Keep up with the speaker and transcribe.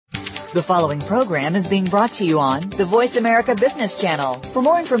The following program is being brought to you on the Voice America Business Channel. For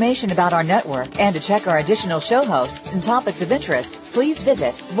more information about our network and to check our additional show hosts and topics of interest, please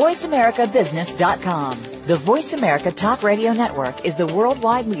visit voiceamericabusiness.com. The Voice America Talk Radio Network is the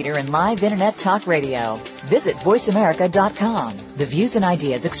worldwide leader in live Internet talk radio. Visit voiceamerica.com. The views and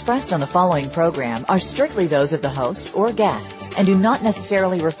ideas expressed on the following program are strictly those of the host or guests and do not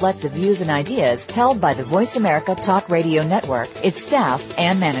necessarily reflect the views and ideas held by the Voice America Talk Radio Network, its staff,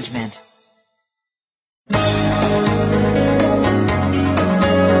 and management.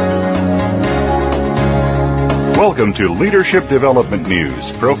 Welcome to Leadership Development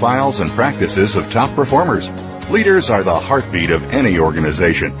News, profiles and practices of top performers. Leaders are the heartbeat of any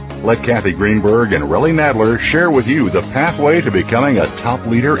organization. Let Kathy Greenberg and Relly Nadler share with you the pathway to becoming a top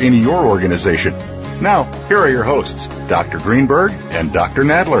leader in your organization. Now, here are your hosts, Dr. Greenberg and Dr.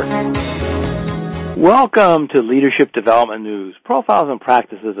 Nadler. Welcome to Leadership Development News, profiles and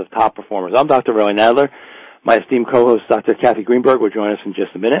practices of top performers. I'm Dr. Relly Nadler. My esteemed co-host, Dr. Kathy Greenberg, will join us in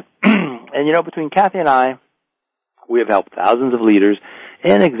just a minute. And between Kathy and I, we have helped thousands of leaders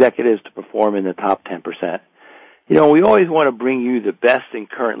and executives to perform in the top 10%. We always want to bring you the best in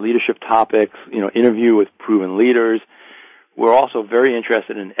current leadership topics, interview with proven leaders. We're also very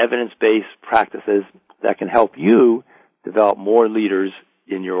interested in evidence-based practices that can help you develop more leaders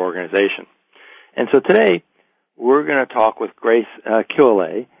in your organization. And so today, we're going to talk with Grace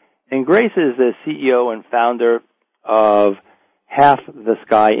Killalea. And Grace is the CEO and founder of Half the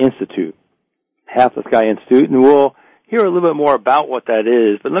Sky Institute. Half the Sky Institute, and we'll hear a little bit more about what that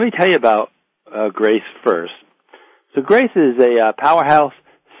is. But let me tell you about Grace first. So Grace is a powerhouse,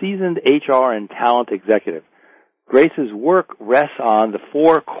 seasoned HR and talent executive. Grace's work rests on the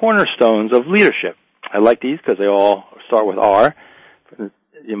 4 cornerstones of leadership. I like these because they all start with R.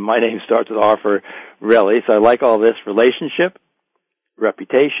 My name starts with R for Relly, so I like all this: relationship,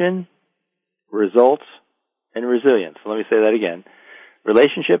 reputation, results, and resilience. So let me say that again.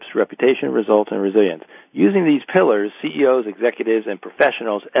 Relationships, reputation, results, and resilience. Using these pillars, CEOs, executives, and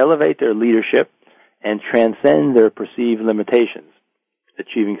professionals elevate their leadership and transcend their perceived limitations,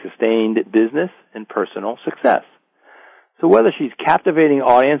 achieving sustained business and personal success. So whether she's captivating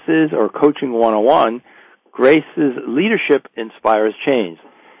audiences or coaching one-on-one, Grace's leadership inspires change.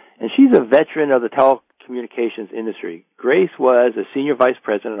 And she's a veteran of the telecommunications industry. Grace was a senior vice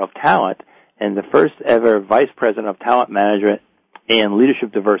president of talent and the first ever vice president of talent management and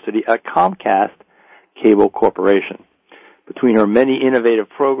leadership diversity at Comcast Cable Corporation. Between her many innovative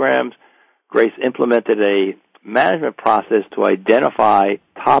programs, Grace implemented a management process to identify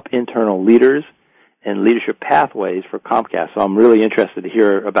top internal leaders and leadership pathways for Comcast. So I'm really interested to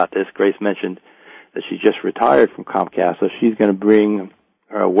hear about this. Grace mentioned that she just retired from Comcast, so she's going to bring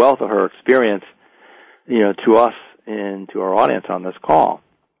a wealth of her experience, to us and to our audience on this call.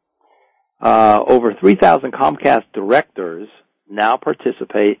 Over 3,000 Comcast directors now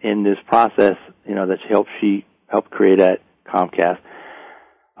participate in this process, that she helped create at Comcast.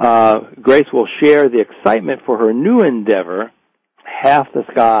 Grace will share the excitement for her new endeavor, Half the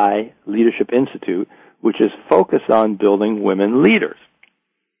Sky Leadership Institute, which is focused on building women leaders.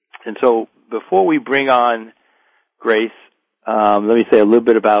 And so before we bring on Grace, let me say a little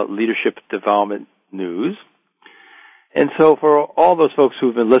bit about leadership development news. And so for all those folks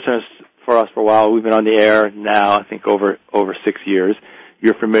who've been listeners for us for a while, we've been on the air now, I think, over 6 years.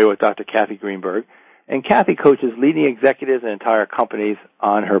 You're familiar with Dr. Kathy Greenberg. And Kathy coaches leading executives and entire companies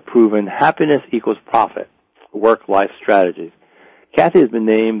on her proven happiness equals profit work-life strategies. Kathy has been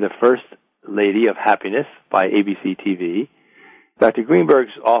named the First Lady of Happiness by ABC TV. Dr.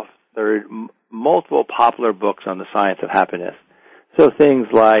 Greenberg's authored multiple popular books on the science of happiness. So things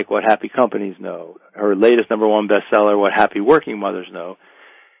like What Happy Companies Know, her latest #1 bestseller, What Happy Working Mothers Know,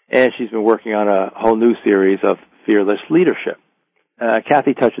 and she's been working on a whole new series of Fearless Leadership.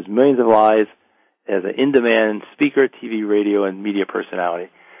 Kathy touches millions of lives as an in-demand speaker, TV, radio, and media personality.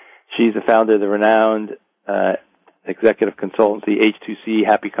 She's the founder of the renowned executive consultancy H2C,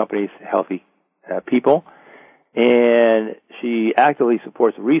 Happy Companies, Healthy People. And she actively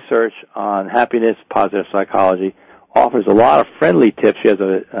supports research on happiness, positive psychology, offers a lot of friendly tips. She has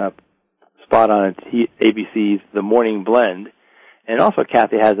a spot on ABC's The Morning Blend. And also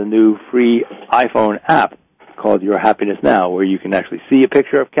Kathy has a new free iPhone app called Your Happiness Now, where you can actually see a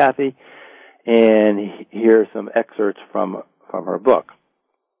picture of Kathy and hear some excerpts from her book.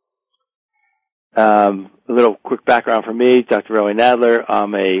 A little quick background for me, Dr. Relly Nadler.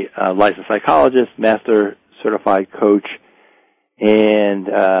 I'm a licensed psychologist, master certified coach, and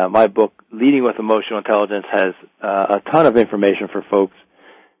my book, Leading with Emotional Intelligence, has a ton of information for folks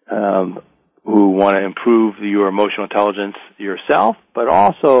who want to improve your emotional intelligence yourself, but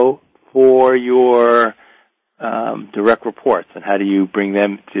also for your direct reports, and how do you bring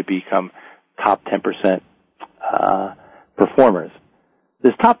them to become top 10% performers?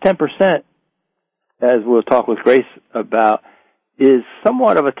 This top 10%, as we'll talk with Grace about, is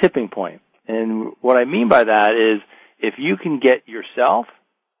somewhat of a tipping point. And what I mean by that is if you can get yourself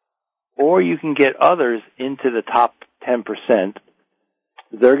or you can get others into the top 10%,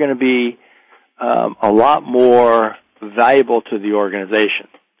 they're going to be a lot more valuable to the organization.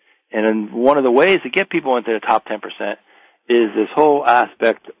 And one of the ways to get people into the top 10% is this whole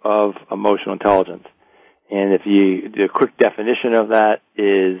aspect of emotional intelligence. And the quick definition of that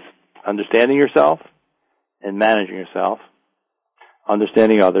is understanding yourself and managing yourself,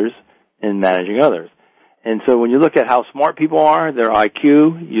 understanding others and managing others. And so when you look at how smart people are, their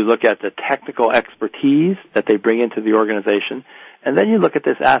IQ, you look at the technical expertise that they bring into the organization, and then you look at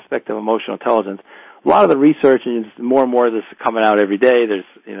this aspect of emotional intelligence. A lot of the research, and more and more of this is coming out every day. There's,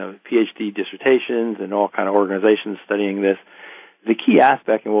 PhD dissertations and all kind of organizations studying this. The key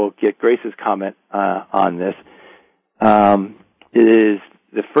aspect, and we'll get Grace's comment on this, is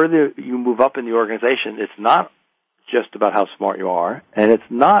the further you move up in the organization, it's not just about how smart you are, and it's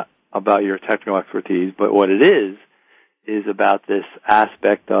not about your technical expertise, but what it is about this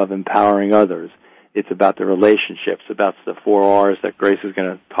aspect of empowering others. It's about the relationships, about the 4 R's that Grace is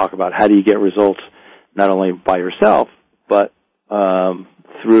going to talk about. How do you get results not only by yourself, but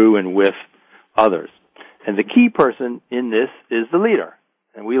through and with others? And the key person in this is the leader.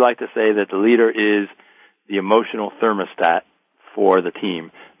 And we like to say that the leader is the emotional thermostat for the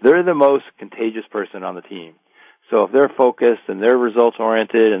team. They're the most contagious person on the team. So if they're focused and they're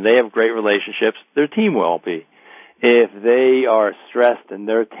results-oriented and they have great relationships, their team will be. If they are stressed and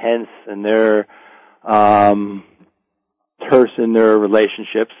they're tense and they're terse in their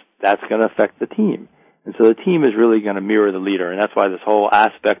relationships, that's going to affect the team. And so the team is really going to mirror the leader. And that's why this whole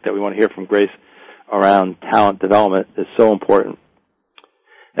aspect that we want to hear from Grace around talent development is so important.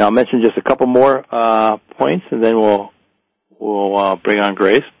 And I'll mention just a couple more points, and then we'll bring on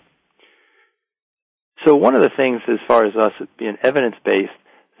Grace. So one of the things, as far as us being evidence-based,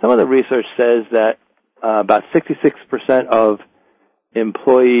 some of the research says that about 66% of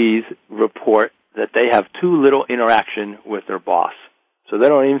employees report that they have too little interaction with their boss. So they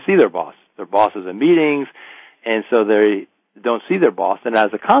don't even see their boss. Their boss is in meetings, and so they don't see their boss. And as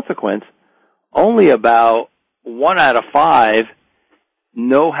a consequence, only about 1 out of 5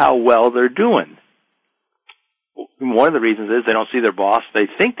 know how well they're doing. One of the reasons is they don't see their boss. They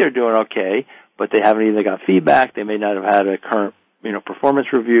think they're doing okay, but they haven't either got feedback. They may not have had a current, performance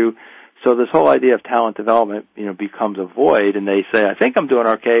review. So this whole idea of talent development, becomes a void, and they say, I think I'm doing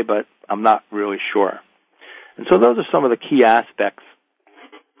okay, but I'm not really sure. And so those are some of the key aspects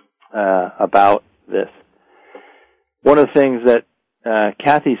about this. One of the things that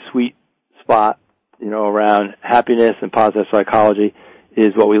Kathy's sweet spot, around happiness and positive psychology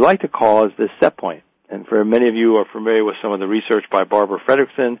is what we like to call is this set point. And for many of you who are familiar with some of the research by Barbara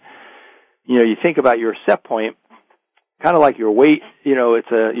Fredrickson, you think about your set point, kind of like your weight,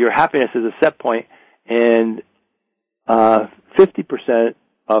 your happiness is a set point, and 50%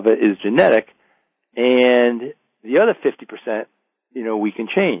 of it is genetic, and the other 50%, we can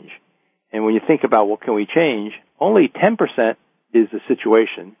change. And when you think about what can we change, only 10% is the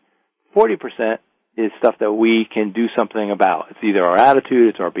situation. 40% is stuff that we can do something about. It's either our attitude,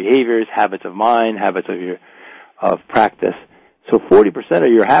 it's our behaviors, habits of mind, habits of practice. So 40%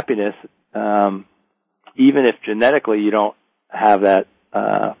 of your happiness, even if genetically you don't have that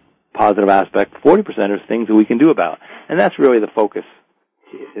positive aspect, 40% is things that we can do about. And that's really the focus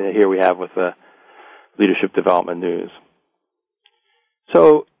here we have with Leadership Development News.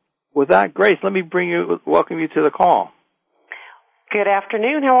 So with that, Grace, let me welcome you to the call. Good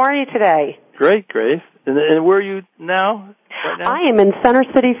afternoon. How are you today? Great, Grace. And where are you now? Right now? I am in Center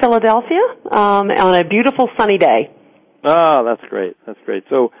City, Philadelphia, on a beautiful sunny day. Oh, that's great. That's great.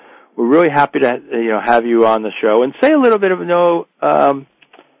 So we're really happy to have you on the show. And say a little bit of I know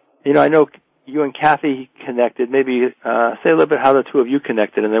you and Kathy connected. Maybe say a little bit how the two of you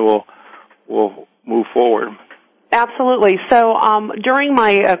connected, and then we'll move forward. Absolutely. So during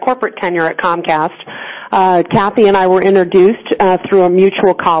my corporate tenure at Comcast, Kathy and I were introduced through a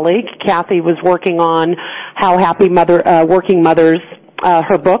mutual colleague. Kathy was working on How Happy Working Mothers,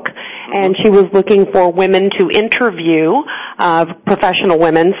 her book, and she was looking for women to interview professional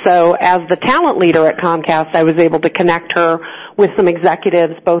women. So as the talent leader at Comcast, I was able to connect her with some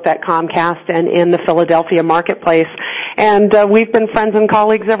executives both at Comcast and in the Philadelphia marketplace. And we've been friends and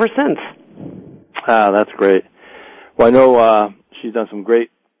colleagues ever since. That's great. Well, I know she's done some great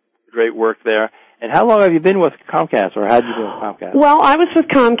work there. And how long have you been with Comcast, or had you been with Comcast? Well, I was with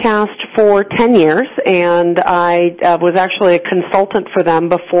Comcast for 10 years, and I was actually a consultant for them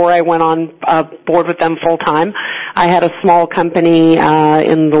before I went on board with them full time. I had a small company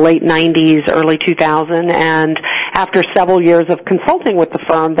in the late 90s, early 2000, and after several years of consulting with the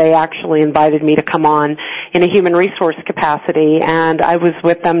firm, they actually invited me to come on in a human resource capacity, and I was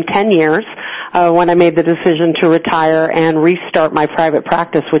with them 10 years when I made the decision to retire and restart my private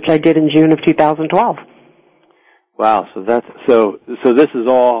practice, which I did in June of 2012. Wow, so this is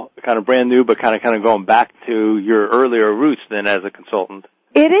all kind of brand new, but kind of going back to your earlier roots then as a consultant.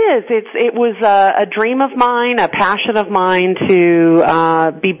 It is. It was a dream of mine, a passion of mine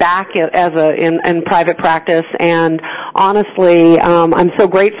to be back in private practice, and honestly, I'm so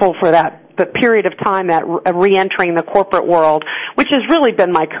grateful for the period of time that re-entering the corporate world, which has really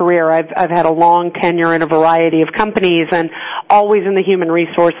been my career. I've had a long tenure in a variety of companies and always in the human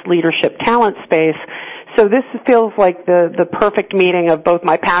resource leadership talent space. So this feels like the perfect meeting of both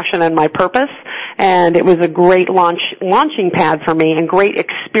my passion and my purpose, and it was a great launching pad for me and great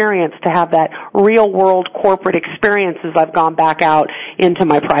experience to have that real world corporate experience as I've gone back out into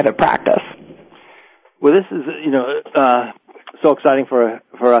my private practice. Well, this is, so exciting for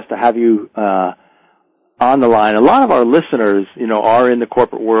us to have you on the line. A lot of our listeners, are in the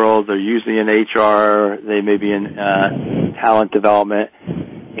corporate world. They're usually in HR. They may be in talent development.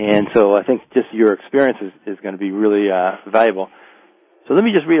 And so I think just your experience is going to be really valuable. So let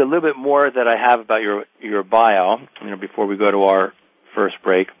me just read a little bit more that I have about your bio, before we go to our first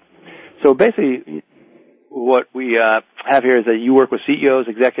break. So basically what we have here is that you work with CEOs,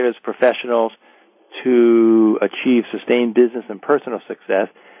 executives, professionals to achieve sustained business and personal success.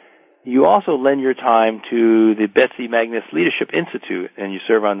 You also lend your time to the Betsy Magnus Leadership Institute, and you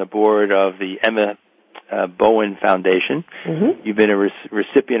serve on the board of the Emma Bowen Foundation. Mm-hmm. You've been a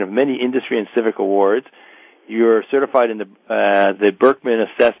recipient of many industry and civic awards. You're certified in the Berkman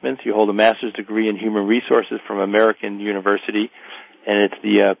Assessments. You hold a master's degree in human resources from American University, and it's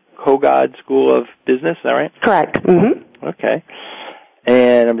the Kogod School of Business. Is that right? Correct. Mm-hmm. Okay.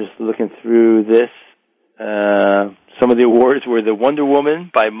 And I'm just looking through this. Some of the awards were the Wonder Woman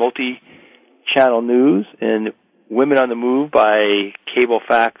by Multi-Channel News and Women on the Move by Cable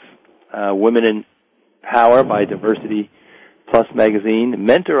Facts, Women in Power by Diversity Plus Magazine,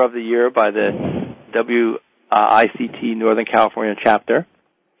 Mentor of the Year by the WICT Northern California chapter,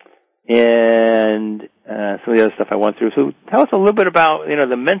 and some of the other stuff I went through. So tell us a little bit about,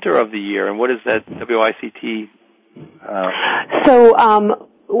 the Mentor of the Year, and what is that WICT?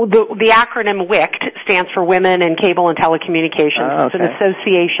 The acronym WICT stands for Women in Cable and Telecommunications. Oh, okay. It's an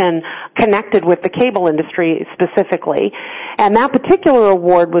association connected with the cable industry specifically. And that particular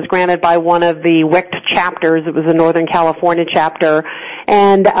award was granted by one of the WICT chapters. It was a Northern California chapter.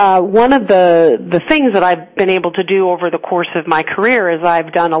 And one of the things that I've been able to do over the course of my career is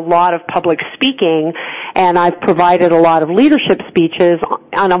I've done a lot of public speaking, and I've provided a lot of leadership speeches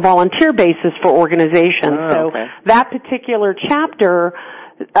on a volunteer basis for organizations. Oh, okay. So that particular chapter,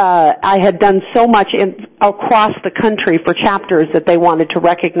 I had done so much across the country for chapters that they wanted to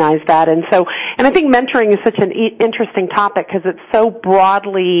recognize that. And I think mentoring is such an interesting topic because it's so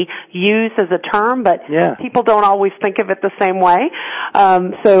broadly used as a term, but people don't always think of it the same way.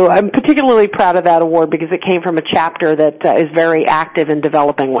 So I'm particularly proud of that award because it came from a chapter that is very active in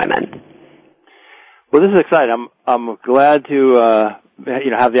developing women. Well, this is exciting. I'm glad to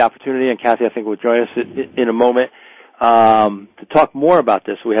have the opportunity, and Kathy, I think, will join us in a moment. To talk more about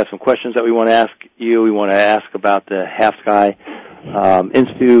this, we have some questions that we want to ask you. We want to ask about the Half Sky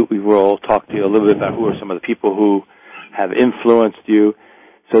Institute. We will talk to you a little bit about who are some of the people who have influenced you.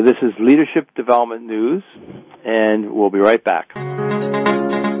 So this is Leadership Development News, and we'll be right back.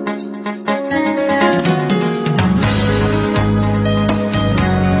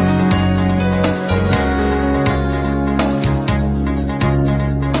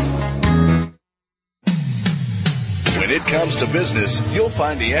 When it comes to business, you'll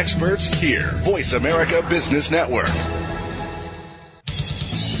find the experts here. Voice America Business Network.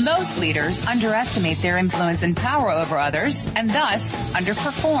 Most leaders underestimate their influence and power over others and thus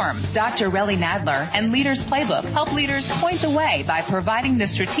underperform. Dr. Relly Nadler and Leaders Playbook help leaders point the way by providing the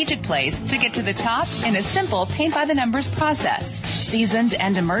strategic plays to get to the top in a simple paint-by-the-numbers process. Seasoned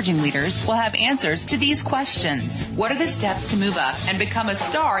and emerging leaders will have answers to these questions. What are the steps to move up and become a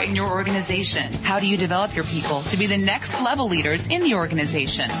star in your organization? How do you develop your people to be the next level leaders in the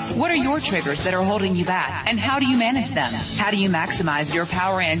organization? What are your triggers that are holding you back, and how do you manage them? How do you maximize your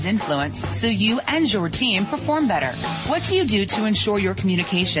power and influence so you and your team perform better? What do you do to ensure your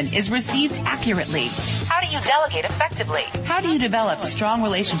communication is received accurately? How do you delegate effectively? How do you develop strong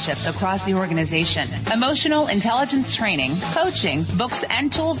relationships across the organization? Emotional intelligence training, coaching, books,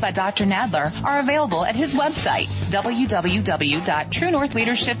 and tools by Dr. Nadler are available at his website,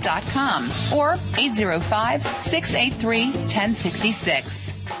 www.truenorthleadership.com or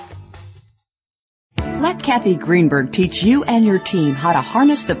 805-683-1066. Let Kathy Greenberg teach you and your team how to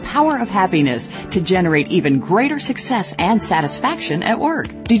harness the power of happiness to generate even greater success and satisfaction at work.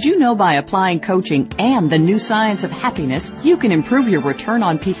 Did you know by applying coaching and the new science of happiness, you can improve your return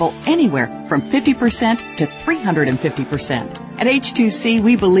on people anywhere from 50% to 350%? At H2C,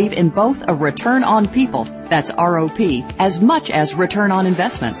 we believe in both a return on people, that's ROP, as much as return on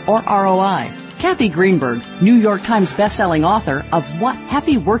investment, or ROI. Kathy Greenberg, New York Times bestselling author of What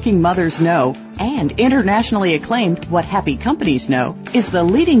Happy Working Mothers Know and internationally acclaimed What Happy Companies Know, is the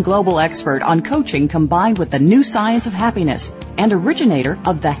leading global expert on coaching combined with the new science of happiness and originator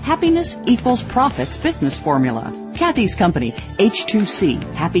of the Happiness Equals Profits business formula. Kathy's company,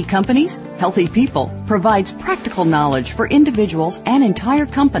 H2C, Happy Companies, Healthy People, provides practical knowledge for individuals and entire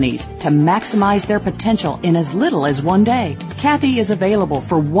companies to maximize their potential in as little as one day. Kathy is available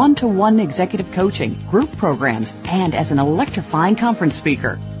for one-to-one executive coaching, group programs, and as an electrifying conference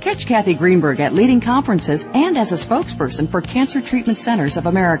speaker. Catch Kathy Greenberg at leading conferences and as a spokesperson for Cancer Treatment Centers of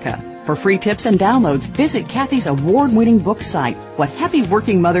America. For free tips and downloads, visit Kathy's award-winning book site,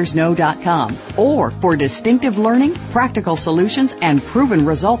 WhatHappyWorkingMothersKnow.com. Or for distinctive learning, practical solutions, and proven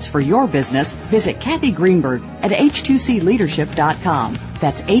results for your business, visit Kathy Greenberg at H2CLeadership.com.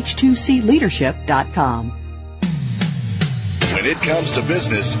 That's H2CLeadership.com. When it comes to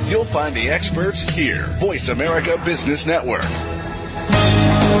business, you'll find the experts here. Voice America Business Network.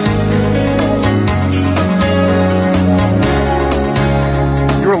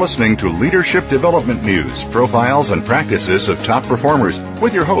 You're listening to Leadership Development News, profiles and practices of top performers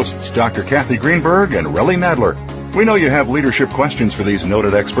with your hosts, Dr. Kathy Greenberg and Relly Nadler. We know you have leadership questions for these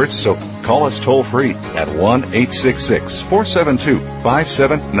noted experts, so call us toll-free at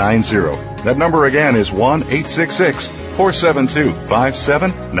 1-866-472-5790. That number again is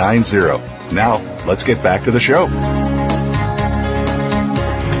 1-866-472-5790. Now, let's get back to the show.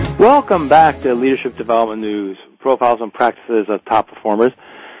 Welcome back to Leadership Development News, profiles and practices of top performers.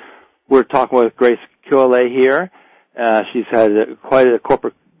 We're talking with Grace Quillay here. She's had quite a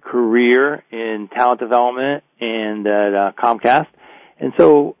corporate career in talent development and at Comcast. And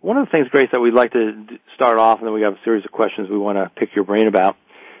so one of the things, Grace, that we'd like to start off, and then we have a series of questions we want to pick your brain about,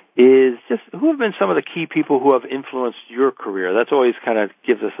 is just who have been some of the key people who have influenced your career? That's always kind of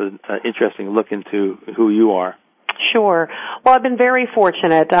gives us an interesting look into who you are. Sure. Well, I've been very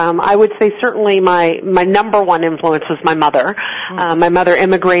fortunate. I would say certainly my number one influence was my mother. My mother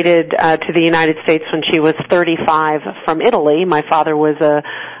immigrated to the United States when she was 35 from Italy. My father was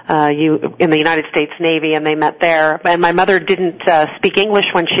in the United States Navy, and they met there. And my mother didn't speak English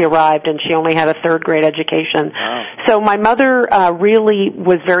when she arrived, and she only had a third grade education. Wow. So my mother really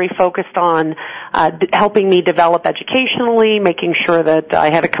was very focused on helping me develop educationally, making sure that I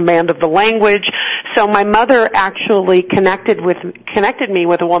had a command of the language. So my mother actually connected me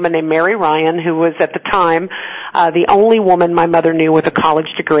with a woman named Mary Ryan, who was at the time the only woman my mother knew with a college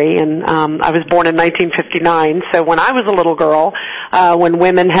degree. And I was born in 1959, so when I was a little girl, when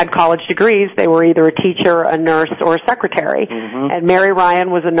women had college degrees, they were either a teacher, a nurse, or a secretary. Mm-hmm. And Mary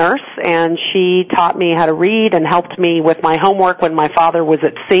Ryan was a nurse, and she taught me how to read and helped me with my homework when my father was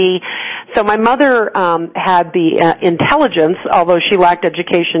at sea. So my mother had the intelligence, although she lacked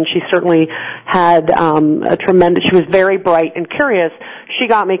education. She certainly had she was very bright and curious. She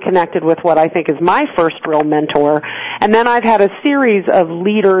got me connected with what I think is my first real mentor. And then I've had a series of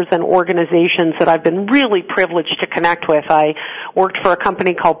leaders and organizations that I've been really privileged to connect with. I worked for a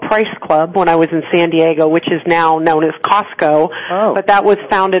company called Price Club when I was in San Diego, which is now known as Costco. Oh. But that was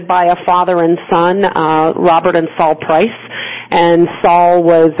founded by a father and son, Robert and Saul Price. And Saul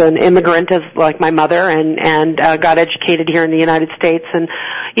was an immigrant like my mother and got educated here in the United States. And,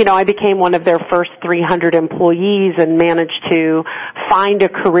 I became one of their first 300 employees and managed to find a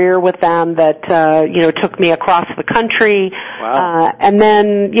career with them that, took me across the country. Wow. And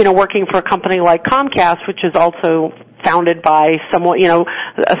then, working for a company like Comcast, which is also founded by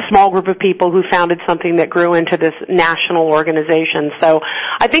a small group of people who founded something that grew into this national organization. So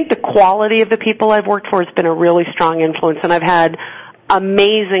I think the quality of the people I've worked for has been a really strong influence, and I've had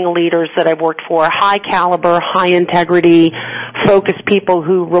amazing leaders that I've worked for, high caliber, high integrity, focused people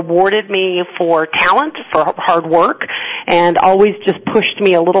who rewarded me for talent, for hard work, and always just pushed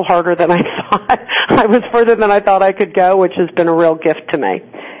me a little harder than I thought. I was further than I thought I could go, which has been a real gift to me.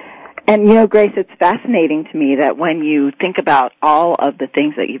 And, Grace, it's fascinating to me that when you think about all of the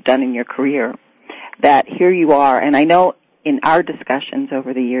things that you've done in your career, that here you are, and I know in our discussions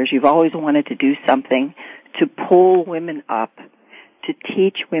over the years, you've always wanted to do something to pull women up, to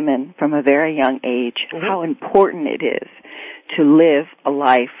teach women from a very young age how important it is to live a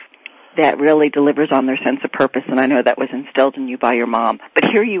life that really delivers on their sense of purpose, and I know that was instilled in you by your mom. But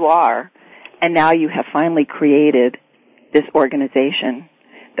here you are, and now you have finally created this organization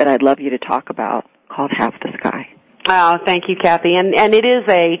that I'd love you to talk about called Half the Sky. Oh, thank you, Kathy. And it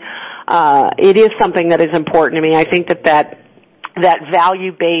is something that is important to me. I think that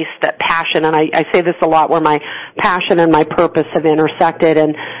value-based, that passion, and I say this a lot, where my passion and my purpose have intersected,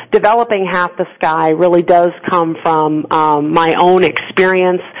 and developing Half the Sky really does come from my own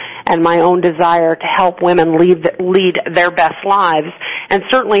experience and my own desire to help women lead their best lives. And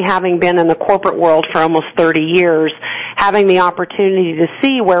certainly having been in the corporate world for almost 30 years, having the opportunity to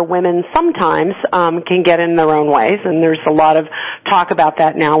see where women sometimes can get in their own ways, and there's a lot of talk about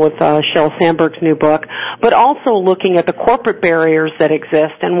that now with Sheryl Sandberg's new book, but also looking at the corporate barriers that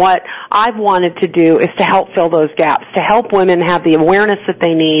exist. And what I've wanted to do is to help fill those gaps, to help women have the awareness that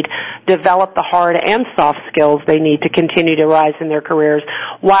they need, develop the hard and soft skills they need to continue to rise in their careers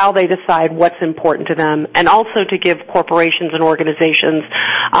while they decide what's important to them, and also to give corporations and organizations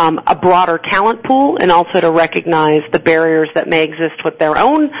a broader talent pool, and also to recognize the barriers that may exist with their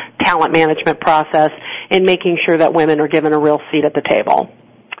own talent management process in making sure that women are given a real seat at the table.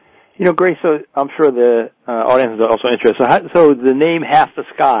 You know, Grace, so I'm sure the audience is also interested. So the name Half the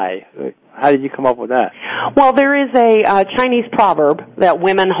Sky, how did you come up with that? Well, there is a Chinese proverb that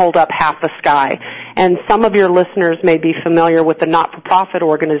women hold up half the sky, and some of your listeners may be familiar with the not-for-profit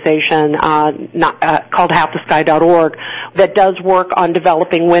organization called halfthesky.org that does work on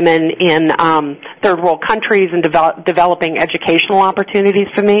developing women in third world countries and developing educational opportunities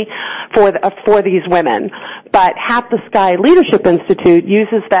for these women. But Half the Sky Leadership Institute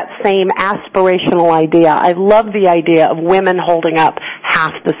uses that same aspirational idea. I love the idea of women holding up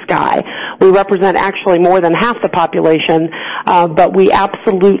half the sky. We represent actually more than half the population, but we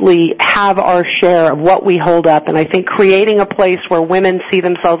absolutely have our share of what we hold up. And I think creating a place where women see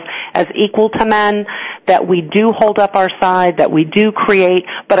themselves as equal to men, that we do hold up our side, that we do create.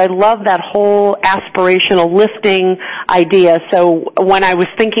 But I love that whole aspirational lifting idea. So when I was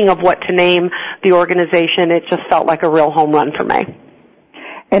thinking of what to name the organization, it just felt like a real home run for me.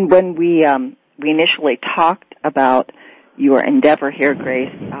 And when we initially talked about your endeavor here,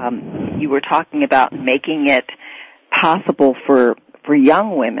 Grace, you were talking about making it possible for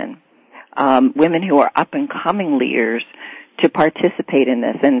young women, women who are up-and-coming leaders, to participate in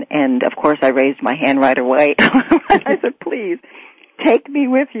this. And of course, I raised my hand right away. I said, please, take me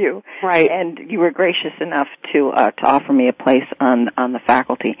with you. Right. And you were gracious enough to offer me a place on the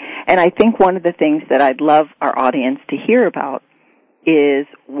faculty. And I think one of the things that I'd love our audience to hear about is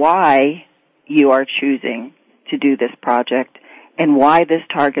why you are choosing to do this project and why this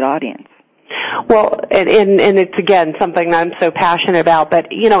target audience. Well, and it's, again, something I'm so passionate about.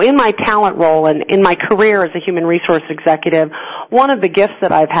 But, you know, in my talent role and in my career as a human resource executive, one of the gifts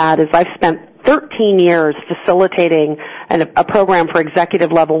that I've had is I've spent 13 years facilitating a program for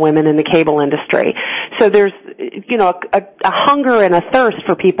executive-level women in the cable industry. So there's, you know, a hunger and a thirst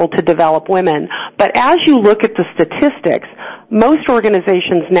for people to develop women. But as you look at the statistics, most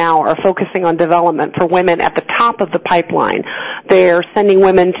organizations now are focusing on development for women at the top of the pipeline. They're sending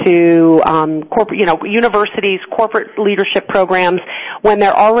women to corporate, you know, universities, corporate leadership programs when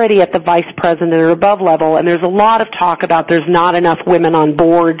they're already at the vice president or above level. And there's a lot of talk about there's not enough women on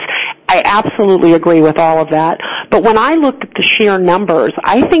boards. I absolutely agree with all of that. But when I looked at the sheer numbers,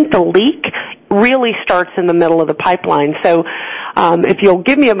 I think the leak really starts in the middle of the pipeline. So if you'll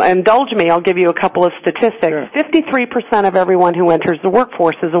indulge me, I'll give you a couple of statistics. Sure. 53% of everyone who enters the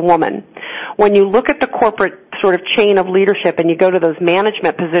workforce is a woman. When you look at the corporate sort of chain of leadership and you go to those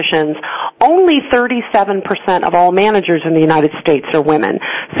management positions, only 37% of all managers in the United States are women.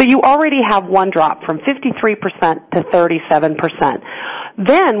 So you already have one drop from 53% to 37%.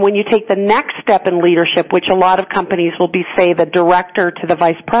 Then when you take the next step in leadership, which a lot of companies will be, say, the director to the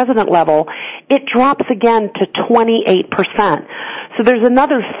vice president level, it drops again to 28%. So there's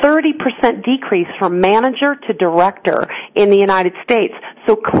another 30% decrease from manager to director in the United States.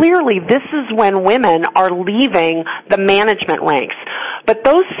 So clearly this is when women are leaving the management ranks. But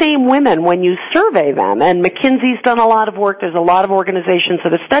those same women, when you survey them, and McKinsey's done a lot of work, there's a lot of organizations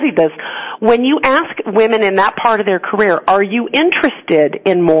that have studied this, when you ask women in that part of their career, are you interested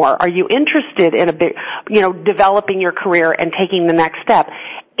in more? Are you interested in developing your career and taking the next step?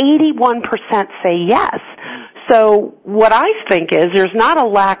 81% say yes. So what I think is there's not a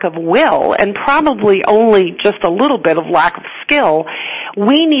lack of will and probably only just a little bit of lack of skill,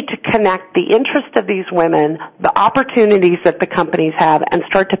 we need to connect the interest of these women, the opportunities that the companies have, and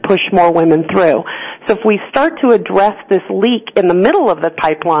start to push more women through. So if we start to address this leak in the middle of the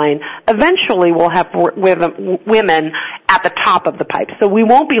pipeline, eventually we'll have women at the top of the pipe. So we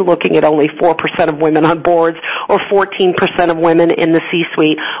won't be looking at only 4% of women on boards or 14% of women in the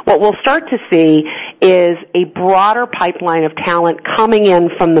C-suite. What we'll start to see is a broader pipeline of talent coming in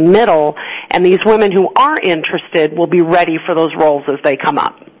from the middle, and these women who are interested will be ready for those roles as they come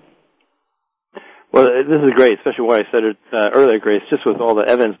up. Well, this is great, especially what I said earlier, Grace, just with all the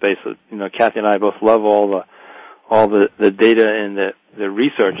evidence base. You know, Kathy and I both love all the data and the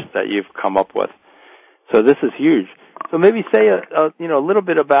research that you've come up with. So this is huge. So maybe say a little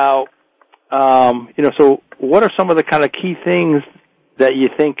bit about so what are some of the kind of key things that you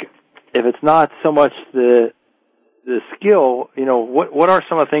think, if it's not so much the skill, what are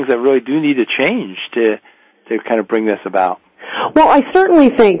some of the things that really do need to change to kind of bring this about? Well, I certainly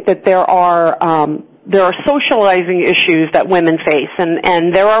think that there are socializing issues that women face,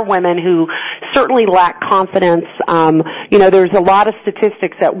 and there are women who certainly lack confidence. There's a lot of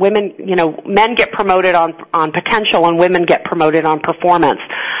statistics that women, men get promoted on potential and women get promoted on performance.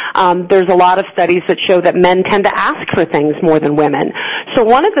 There's a lot of studies that show that men tend to ask for things more than women. So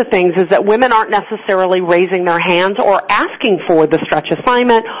one of the things is that women aren't necessarily raising their hands or asking for the stretch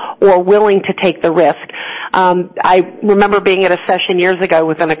assignment or willing to take the risk. I remember being at a session years ago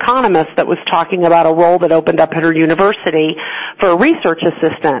with an economist that was talking about a role that opened up at her university for a research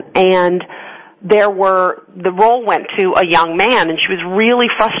assistant, and the role went to a young man, and she was really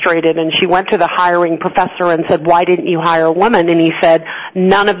frustrated, and she went to the hiring professor and said, "Why didn't you hire a woman?" And he said,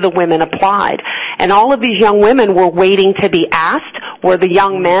 "None of the women applied." And all of these young women were waiting to be asked, where the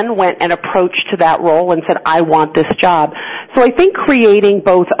young men went and approached to that role and said, "I want this job." So I think creating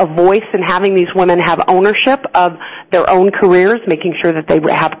both a voice and having these women have ownership of their own careers, making sure that they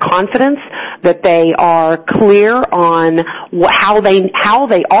have confidence, that they are clear on how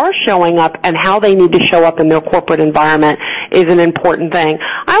they are showing up and how they need to show up in their corporate environment is an important thing.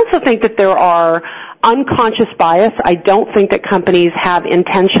 I also think that there are unconscious bias. I don't think that companies have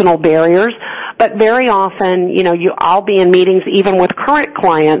intentional barriers, but very often, I'll be in meetings even with current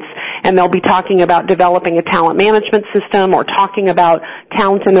clients, and they'll be talking about developing a talent management system or talking about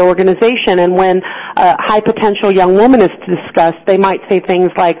talent in the organization. And when a high potential young woman is discussed, they might say things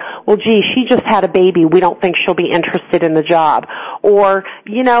like, "Well, gee, she just had a baby. We don't think she'll be interested in the job." Or,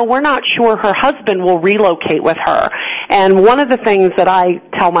 "We're not sure her husband will relocate with her." And one of the things that I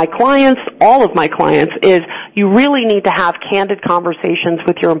tell my clients, all of my clients, is you really need to have candid conversations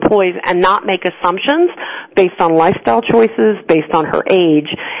with your employees and not make assumptions based on lifestyle choices, based on her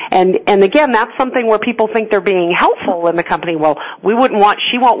age. And again, that's something where people think they're being helpful in the company. Well,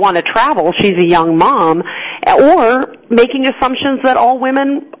 she won't want to travel. She's a young mom. Or making assumptions that all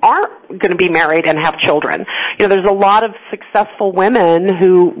women aren't going to be married and have children. There's a lot of successful women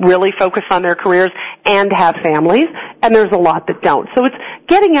who really focus on their careers and have families, and there's a lot that don't. So it's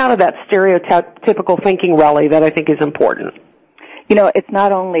getting out of that stereotypical thinking, really, that I think is important. It's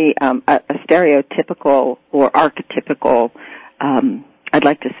not only a stereotypical or archetypical, I'd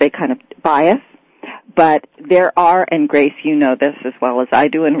like to say kind of bias, but there are, and Grace, you know this as well as I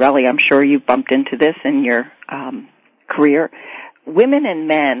do, and Relly, I'm sure you've bumped into this in your career. Women and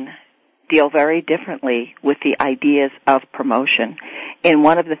men deal very differently with the ideas of promotion. And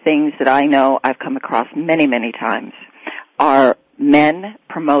one of the things that I know I've come across many, many times are men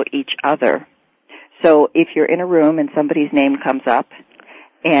promote each other. So if you're in a room and somebody's name comes up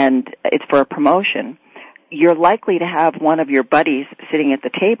and it's for a promotion, you're likely to have one of your buddies sitting at the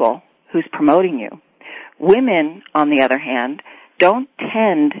table who's promoting you. Women, on the other hand, don't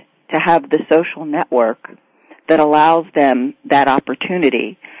tend to have the social network that allows them that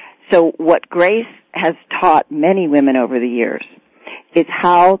opportunity. So what Grace has taught many women over the years is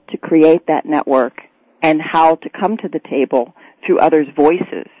how to create that network and how to come to the table through others'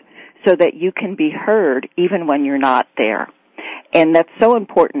 voices so that you can be heard even when you're not there. And that's so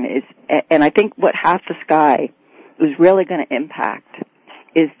important, and I think what Half the Sky is really going to impact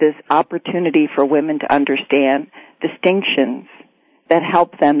is this opportunity for women to understand distinctions that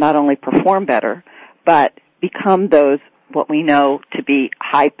help them not only perform better, but become those, what we know to be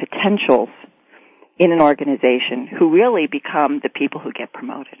high potentials in an organization who really become the people who get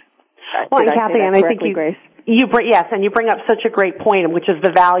promoted. Well, and Kathy, and I think Grace? You bring up such a great point, which is the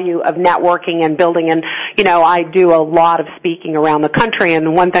value of networking and building. And, I do a lot of speaking around the country,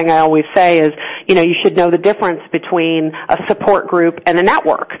 and one thing I always say is, you should know the difference between a support group and a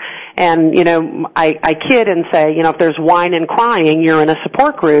network. And, I kid and say, if there's whine and crying, you're in a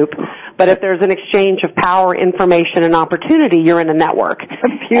support group. But if there's an exchange of power, information, and opportunity, you're in a network.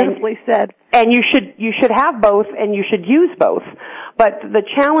 Beautifully said. And you should have both, and you should use both. But the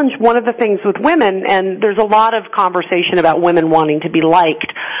challenge, one of the things with women, and there's a lot of conversation about women wanting to be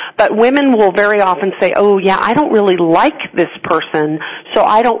liked, but women will very often say, oh yeah, I don't really like this person, so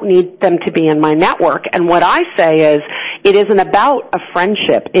I don't need them to be in my network. And what I say is, it isn't about a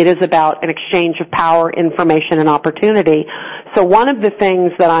friendship. It is about an exchange of power, information, and opportunity. So one of the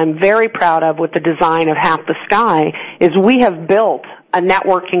things that I'm very proud of with the design of Half the Sky is we have built a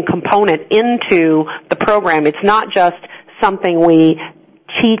networking component into the program. It's not just something we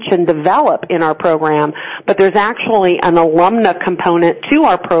teach and develop in our program, but there's actually an alumna component to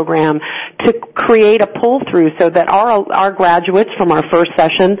our program to create a pull-through so that our graduates from our first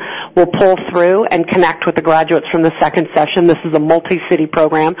session will pull through and connect with the graduates from the second session. This is a multi-city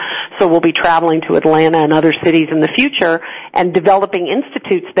program, so we'll be traveling to Atlanta and other cities in the future and developing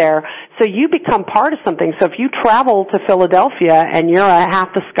institutes there. So you become part of something. So if you travel to Philadelphia and you're a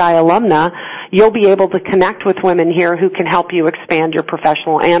Half the Sky alumna, you'll be able to connect with women here who can help you expand your professional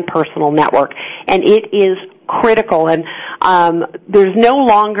and personal network. And it is critical. And there's no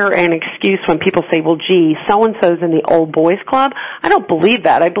longer an excuse when people say, well, gee, so-and-so's in the old boys club. I don't believe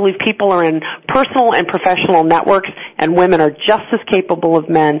that. I believe people are in personal and professional networks, and women are just as capable of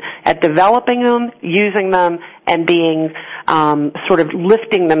men at developing them, using them, and being sort of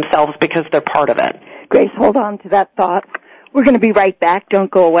lifting themselves because they're part of it. Grace, hold on to that thought. We're going to be right back.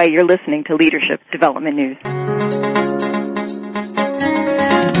 Don't go away. You're listening to Leadership Development News.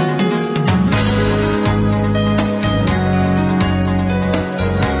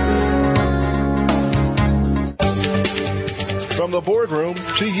 From the boardroom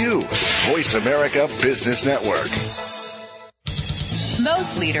to you, Voice America Business Network.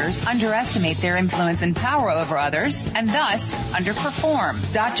 Most leaders underestimate their influence and power over others and thus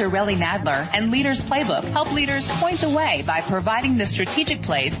underperform. Dr. Relly Nadler and Leaders Playbook help leaders point the way by providing the strategic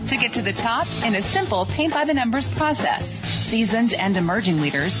plays to get to the top in a simple paint-by-the-numbers process. Seasoned and emerging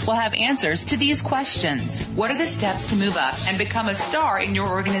leaders will have answers to these questions. What are the steps to move up and become a star in your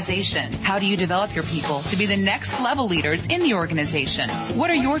organization? How do you develop your people to be the next level leaders in the organization? What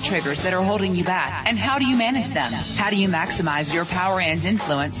are your triggers that are holding you back, and how do you manage them? How do you maximize your power and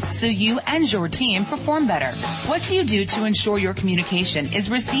influence so you and your team perform better? What do you do to ensure your communication is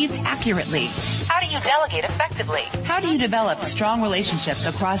received accurately? How do you delegate effectively? How do you develop strong relationships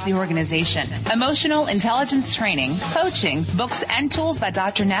across the organization? Emotional intelligence training, coaching, books, and tools by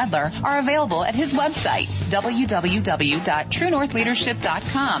Dr. Nadler are available at his website,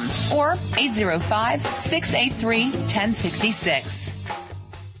 www.truenorthleadership.com or 805-683-1066.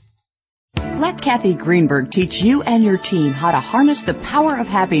 Let Kathy Greenberg teach you and your team how to harness the power of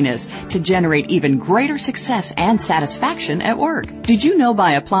happiness to generate even greater success and satisfaction at work. Did you know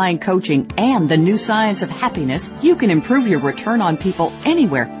by applying coaching and the new science of happiness, you can improve your return on people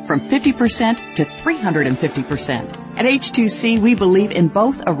anywhere from 50% to 350%? At H2C, we believe in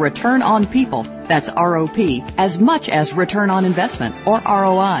both a return on people, that's ROP, as much as return on investment, or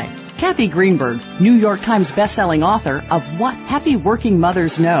ROI. Kathy Greenberg, New York Times bestselling author of What Happy Working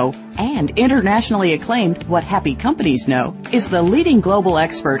Mothers Know and internationally acclaimed What Happy Companies Know, is the leading global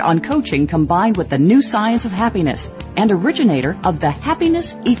expert on coaching combined with the new science of happiness and originator of the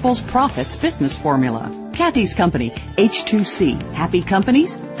Happiness Equals Profits business formula. Kathy's company, H2C, Happy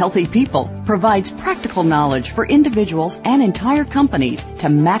Companies, Healthy People, provides practical knowledge for individuals and entire companies to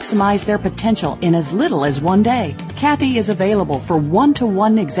maximize their potential in as little as one day. Kathy is available for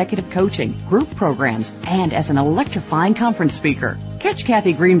one-to-one executive coaching, group programs, and as an electrifying conference speaker. Catch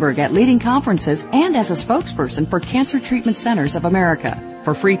Kathy Greenberg at leading conferences and as a spokesperson for Cancer Treatment Centers of America.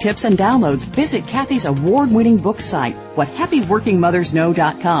 For free tips and downloads, visit Kathy's award-winning book site,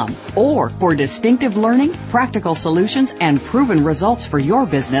 WhatHappyWorkingMothersKnow.com. Or for distinctive learning, practical solutions, and proven results for your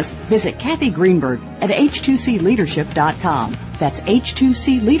business, visit Kathy Greenberg at H2CLeadership.com. That's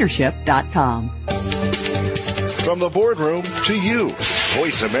H2CLeadership.com. From the boardroom to you,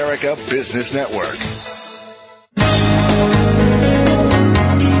 Voice America Business Network.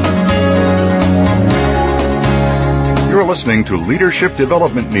 You're listening to Leadership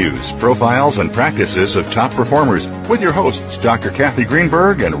Development News, profiles and practices of top performers with your hosts, Dr. Kathy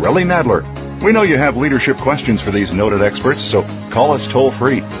Greenberg and Relly Nadler. We know you have leadership questions for these noted experts, so call us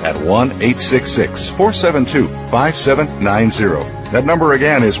toll-free at 1-866-472-5790. That number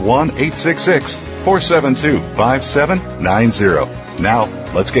again is 1-866-472-5790. Now,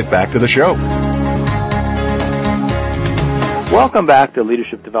 let's get back to the show. Welcome back to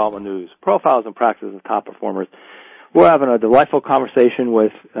Leadership Development News, profiles and practices of top performers. We're having a delightful conversation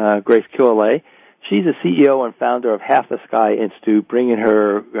with Grace Killalay, She's the CEO and founder of Half the Sky Institute, bringing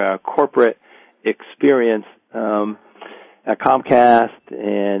her corporate experience at Comcast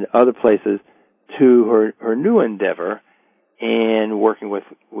and other places to her new endeavor and working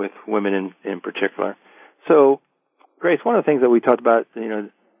with women in particular. So, Grace, one of the things that we talked about,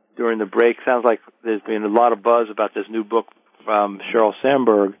 during the break, sounds like there's been a lot of buzz about this new book from Sheryl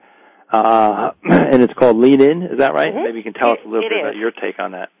Sandberg, and it's called Lean In. Is that right? Mm-hmm. Maybe you can tell us a little bit about your take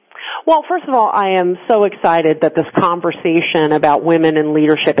on that. Well, first of all, I am so excited that this conversation about women in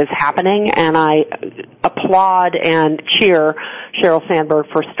leadership is happening, and I applaud and cheer Sheryl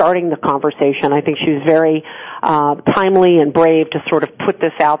Sandberg for starting the conversation. I think she was very timely and brave to sort of put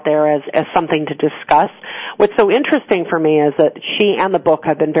this out there as something to discuss. What's so interesting for me is that she and the book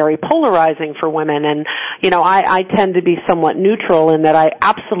have been very polarizing for women, and, I tend to be somewhat neutral in that I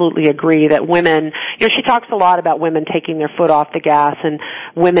absolutely agree that women, she talks a lot about women taking their foot off the gas and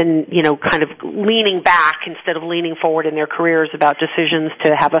women, kind of leaning back instead of leaning forward in their careers about decisions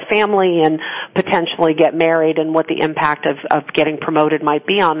to have a family and potentially get married and what the impact of getting promoted might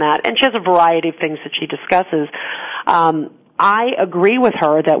be on that. And she has a variety of things that she discusses. I agree with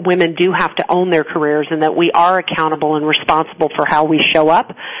her that women do have to own their careers and that we are accountable and responsible for how we show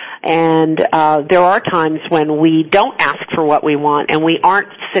up. And there are times when we don't ask for what we want and we aren't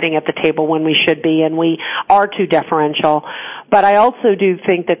sitting at the table when we should be and we are too deferential. But I also do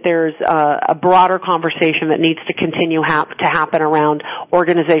think that there's a broader conversation that needs to continue to happen around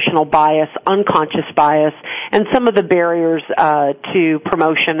organizational bias, unconscious bias, and some of the barriers to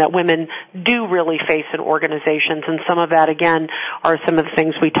promotion that women do really face in organizations. And some of that, again, are some of the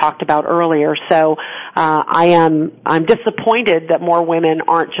things we talked about earlier. So I'm disappointed that more women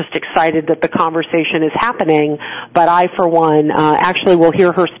aren't just excited that the conversation is happening, but I, for one, actually will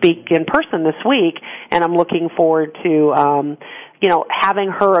hear her speak in person this week, and I'm looking forward to having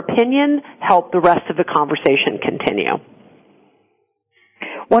her opinion help the rest of the conversation continue.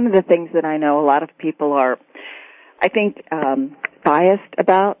 One of the things that I know a lot of people are, I think, biased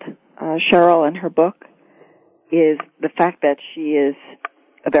about Sheryl and her book is the fact that she is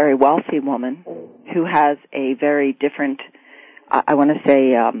a very wealthy woman who has a very different, I want to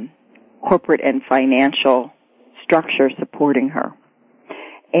say, corporate and financial structure supporting her.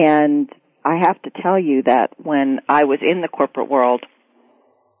 And I have to tell you that when I was in the corporate world,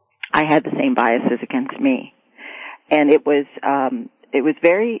 I had the same biases against me. And it was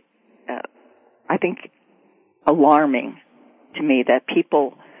very, I think, alarming to me that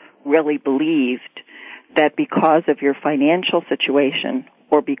people really believed that because of your financial situation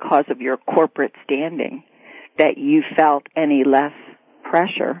or because of your corporate standing, that you felt any less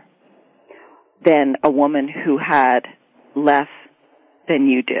pressure than a woman who had less than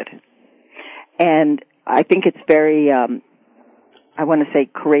you did. And I think it's very, I want to say,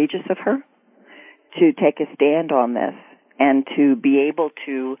 courageous of her to take a stand on this and to be able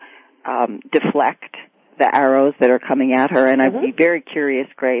to deflect the arrows that are coming at her. And I'd be very curious,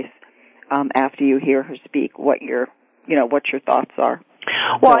 Grace, after you hear her speak, what your thoughts are.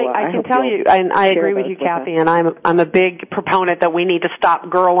 Well, so, I can tell you, and I agree with you, Kathy, and I'm a big proponent that we need to stop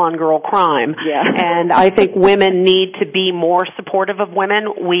girl-on-girl crime. Yeah. And I think women need to be more supportive of women.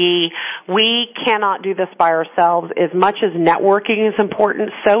 We cannot do this by ourselves. As much as networking is important,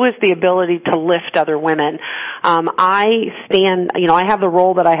 so is the ability to lift other women. I have the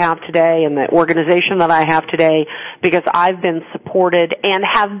role that I have today and the organization that I have today because I've been supported and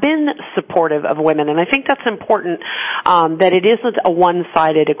have been supportive of women. And I think that's important, that it isn't a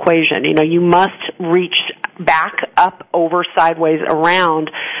one-sided equation. You must reach back, up, over, sideways, around.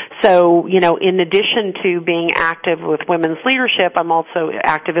 So, in addition to being active with women's leadership, I'm also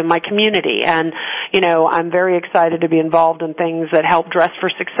active in my community. And, I'm very excited to be involved in things that help Dress for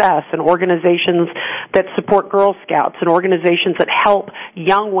Success and organizations that support Girl Scouts and organizations that help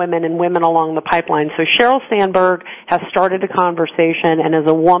young women and women along the pipeline. So Sheryl Sandberg has started a conversation, and as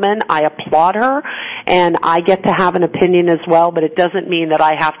a woman, I applaud her, and I get to have an opinion as well, but it doesn't mean that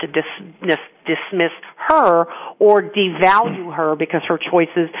I have to dismiss her or devalue her because her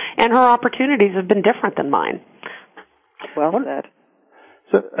choices and her opportunities have been different than mine. Well said.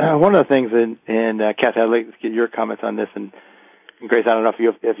 So one of the things, and Kathy, I'd like to get your comments on this, and Grace, I don't know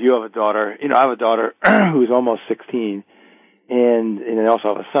if you have a daughter. I have a daughter who's almost 16, and I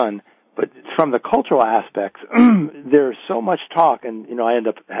also have a son. But from the cultural aspects, there's so much talk, and I end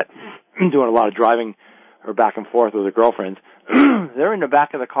up doing a lot of driving her back and forth with her girlfriends. They're in the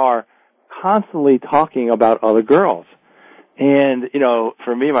back of the car constantly talking about other girls. And,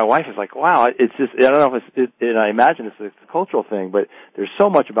 for me, my wife is like, wow, it's just, I don't know if and I imagine it's a cultural thing, but there's so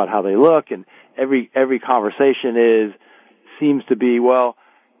much about how they look, and every conversation seems to be, well,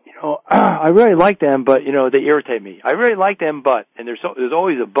 I really like them, but, they irritate me. I really like them, but, and there's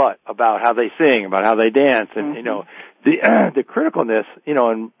always a but about how they sing, about how they dance, and, the criticalness,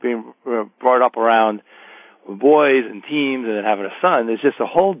 and being brought up around boys and teams and then having a son is just a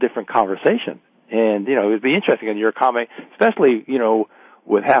whole different conversation. And, it would be interesting in your comment, especially,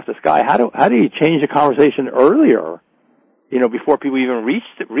 with Half the Sky, how do you change the conversation earlier, before people even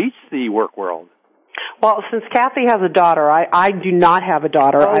reach the work world? Well, since Kathy has a daughter, I do not have a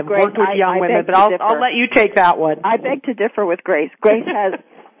daughter. I've worked with young women, but I'll let you take that one. I beg to differ with Grace. Grace has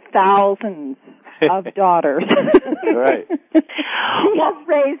thousands of daughters. Right. She has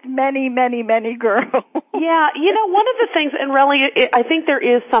raised many, many, many girls. Yeah, one of the things, and really, I think there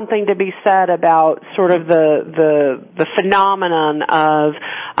is something to be said about sort of the phenomenon of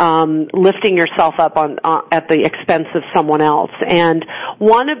lifting yourself up at the expense of someone else. And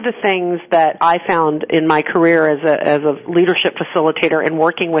one of the things that I found in my career as a leadership facilitator and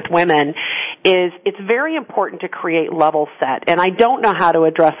working with women is it's very important to create level set. And I don't know how to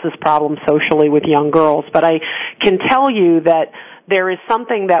address this problem socially with young girls, but I can tell you that there is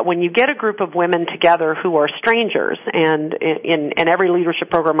something that when you get a group of women together who are strangers, and in every leadership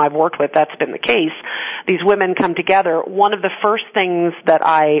program I've worked with, that's been the case, these women come together, one of the first things that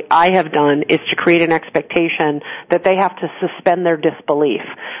I have done is to create an expectation that they have to suspend their disbelief,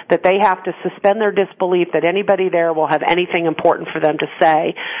 that anybody there will have anything important for them to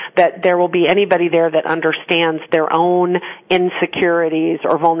say, that there will be anybody there that understands their own insecurities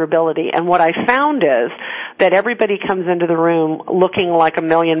or vulnerability. And what I found is that everybody comes into the room looking like $1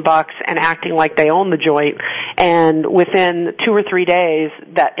 million and acting like they own the joint, and within 2 or 3 days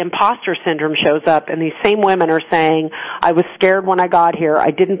that imposter syndrome shows up, and these same women are saying, I was scared when I got here,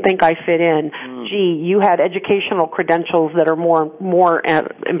 I didn't think I fit in, gee, you had educational credentials that are more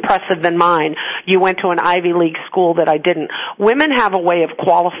impressive than mine, you went to an Ivy League school that I didn't. Women have a way of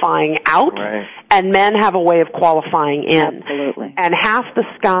qualifying out, right, and men have a way of qualifying in. Absolutely. And Half the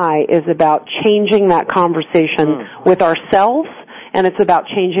Sky is about changing that conversation with ourselves, and it's about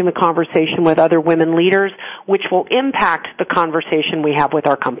changing the conversation with other women leaders, which will impact the conversation we have with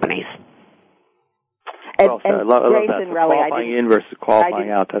our companies. I love that. So qualifying in versus qualifying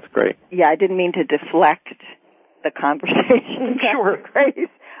out, that's great. Yeah, I didn't mean to deflect the conversation. Sure. Grace.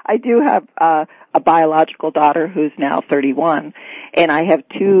 I do have a biological daughter who's now 31, and I have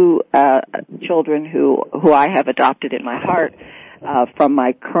 2 children who I have adopted in my heart from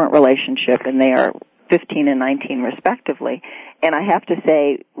my current relationship, and they are 15 and 19 respectively. And I have to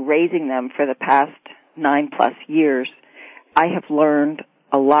say, raising them for the past 9+ years, I have learned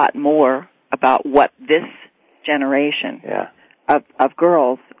a lot more about what this generation of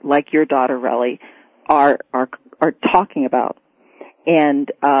girls, like your daughter, Relly, are talking about.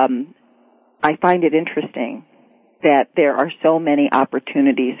 And I find it interesting that there are so many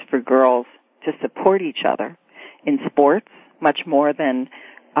opportunities for girls to support each other in sports, much more than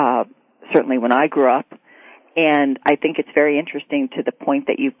certainly when I grew up. And I think it's very interesting to the point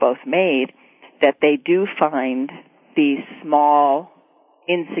that you've both made that they do find these small,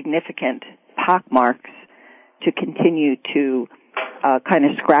 insignificant pockmarks to continue to kind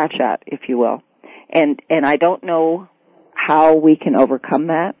of scratch at, if you will. And I don't know how we can overcome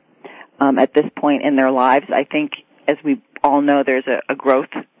that at this point in their lives. I think, as we all know, there's a growth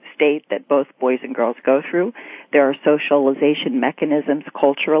state that both boys and girls go through. There are socialization mechanisms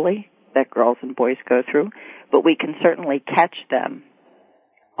culturally that girls and boys go through, but we can certainly catch them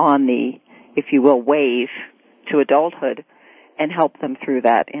on the, if you will, wave to adulthood and help them through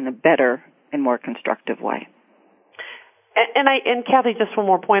that in a better and more constructive way. And Kathy, just one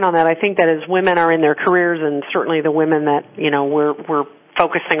more point on that. I think that as women are in their careers, and certainly the women that, we're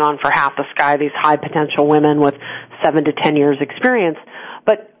focusing on for Half the Sky, these high potential women with 7 to 10 years experience,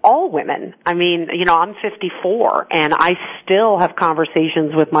 but all women. I mean, I'm 54 and I still have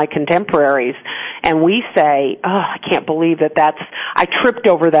conversations with my contemporaries, and we say, I can't believe I tripped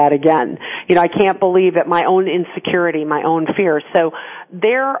over that again. I can't believe that my own insecurity, my own fear. So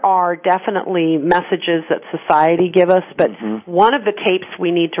there are definitely messages that society give us, but one of the tapes we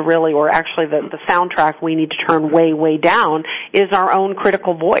need to really, or actually the soundtrack we need to turn way, way down is our own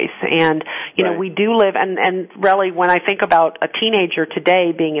critical voice. And, right, we do live, and really when I think about a teenager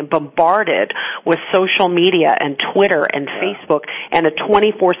today being bombarded with social media and Twitter and Facebook and a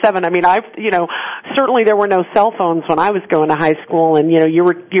 24/7. I mean, certainly there were no cell phones when I was going to high school, and you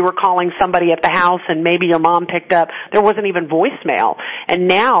were calling somebody at the house and maybe your mom picked up. There wasn't even voicemail. And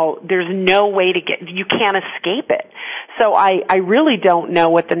now there's no way you can't escape it. So I really don't know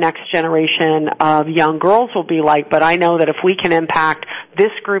what the next generation of young girls will be like, but I know that if we can impact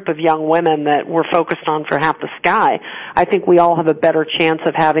this group of young women that we're focused on for Half the Sky, I think we all have a better chance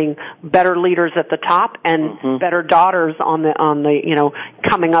of having better leaders at the top and better daughters on the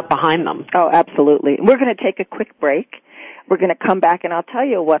coming up behind them. Oh, absolutely. We're going to take a quick break. We're going to come back, and I'll tell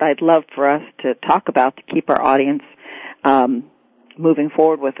you what I'd love for us to talk about to keep our audience moving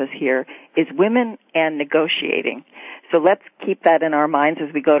forward with us here is women and negotiating. So let's keep that in our minds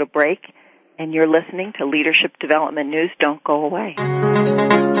as we go to break. And you're listening to Leadership Development News. Don't go away.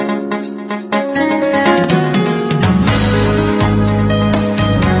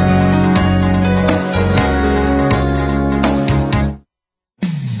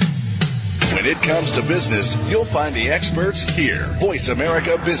 When it comes to business, you'll find the experts here. Voice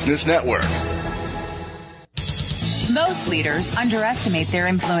America Business Network. Most leaders underestimate their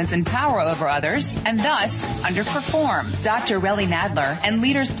influence and power over others and thus underperform. Dr. Relly Nadler and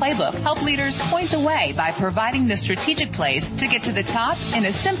Leaders Playbook help leaders point the way by providing the strategic plays to get to the top in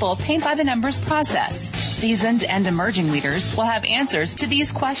a simple paint-by-the-numbers process. Seasoned and emerging leaders will have answers to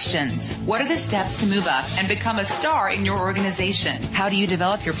these questions. What are the steps to move up and become a star in your organization? How do you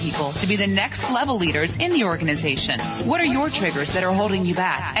develop your people to be the next level leaders in the organization? What are your triggers that are holding you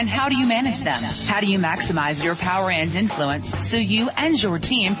back, and how do you manage them? How do you maximize your power and influence so you and your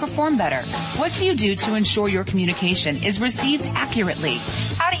team perform better? What do you do to ensure your communication is received accurately?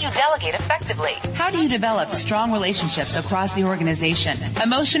 How do you delegate effectively? How do you develop strong relationships across the organization?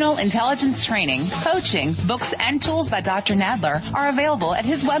 Emotional intelligence training, coaching, books, and tools by Dr. Nadler are available at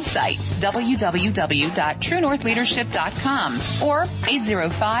his website, www.truenorthleadership.com or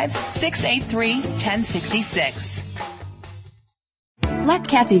 805-683-1066. Let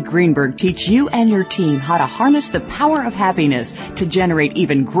Kathy Greenberg teach you and your team how to harness the power of happiness to generate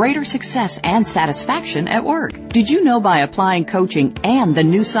even greater success and satisfaction at work. Did you know by applying coaching and the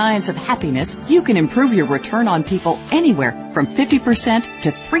new science of happiness, you can improve your return on people anywhere from 50% to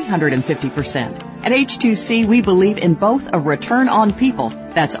 350%? At H2C, we believe in both a return on people,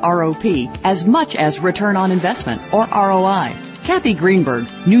 that's ROP, as much as return on investment, or ROI. Kathy Greenberg,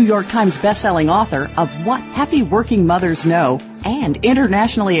 New York Times bestselling author of What Happy Working Mothers Know and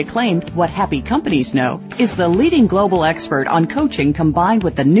internationally acclaimed What Happy Companies Know, is the leading global expert on coaching combined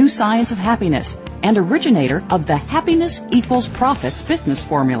with the new science of happiness and originator of the Happiness Equals Profits business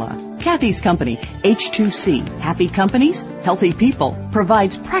formula. Kathy's company, H2C, Happy Companies, Healthy People,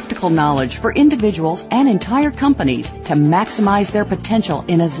 provides practical knowledge for individuals and entire companies to maximize their potential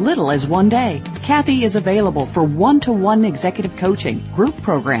in as little as one day. Kathy is available for one-to-one executive coaching, group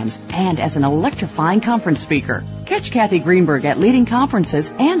programs, and as an electrifying conference speaker. Catch Kathy Greenberg at leading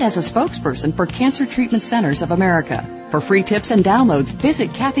conferences and as a spokesperson for Cancer Treatment Centers of America. For free tips and downloads,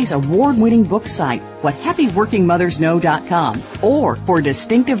 visit Kathy's award-winning book site, whathappyworkingmothersknow.com. Or for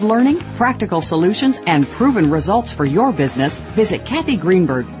distinctive learning, practical solutions, and proven results for your business, visit Kathy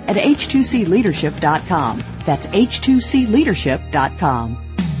Greenberg at h2cleadership.com. That's h2cleadership.com.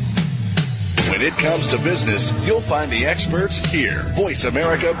 When it comes to business, you'll find the experts here. Voice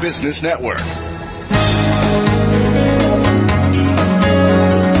America Business Network.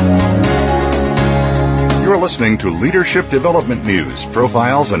 You're listening to Leadership Development News,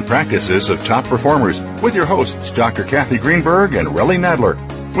 profiles and practices of top performers with your hosts, Dr. Kathy Greenberg and Relly Nadler.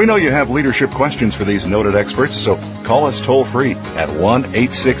 We know you have leadership questions for these noted experts, so call us toll-free at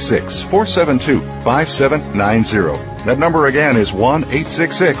 1-866-472-5790. That number again is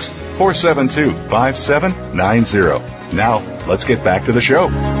 1-866-472-5790. Now, let's get back to the show.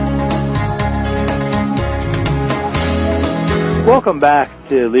 Welcome back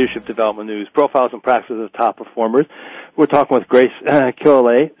to Leadership Development News, profiles and practices of top performers. We're talking with Grace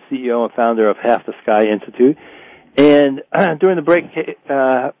Killalay, CEO and founder of Half the Sky Institute. And during the break,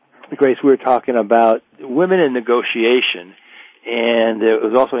 Grace, we were talking about women in negotiation. And it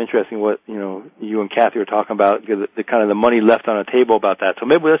was also interesting what, you and Kathy were talking about, the kind of the money left on the table about that. So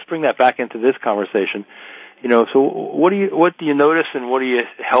maybe let's bring that back into this conversation. So what do you notice, and what do you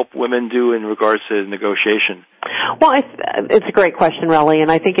help women do in regards to negotiation? Well, it's a great question, Relly,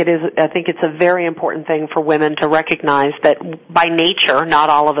 and I think it's a very important thing for women to recognize that by nature, not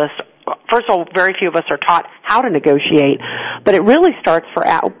all of us, first of all, very few of us are taught how to negotiate, but it really starts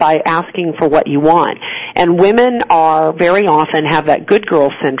by asking for what you want. And women are very often have that good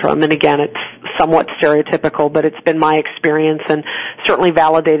girl syndrome, and again, it's somewhat stereotypical, but it's been my experience and certainly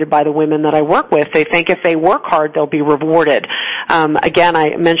validated by the women that I work with. They think if they work hard, they'll be rewarded. Again,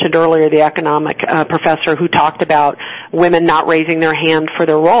 I mentioned earlier the economic professor who talked about women not raising their hand for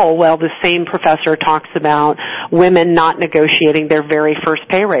their role. Well, the same professor talks about women not negotiating their very first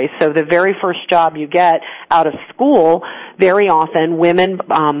pay raise. So the very first job you get out out of school, very often women,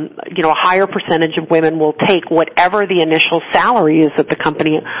 a higher percentage of women will take whatever the initial salary is that the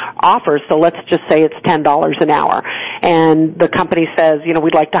company offers. So let's just say it's $10 an hour. And the company says,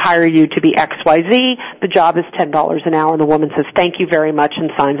 we'd like to hire you to be XYZ. The job is $10 an hour. And the woman says, thank you very much,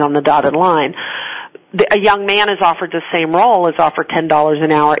 and signs on the dotted line. A young man is offered the same role, is offered $10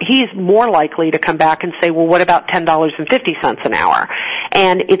 an hour. He's more likely to come back and say, well, what about $10.50 an hour?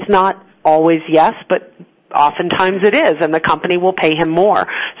 And it's not always yes, but oftentimes it is, and the company will pay him more.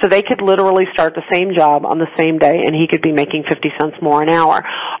 So they could literally start the same job on the same day, and he could be making 50 cents more an hour.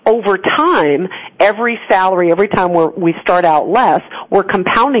 Over time, every time we start out less, we're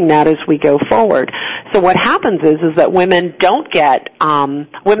compounding that as we go forward. So what happens is that women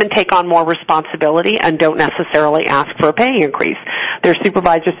women take on more responsibility and don't necessarily ask for a pay increase. Their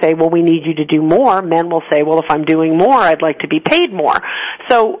supervisors say, well, we need you to do more. Men will say, well, if I'm doing more, I'd like to be paid more.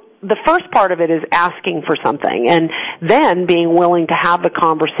 So the first part of it is asking for something, and then being willing to have the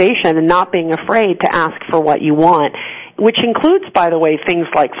conversation and not being afraid to ask for what you want, which includes, by the way, things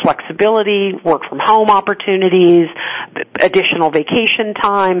like flexibility, work from home opportunities, additional vacation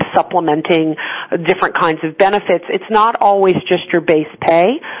time, supplementing different kinds of benefits. It's not always just your base pay.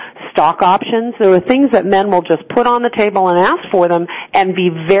 Stock options, there are things that men will just put on the table and ask for them and be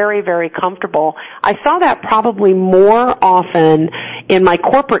very, very comfortable. I saw that probably more often in my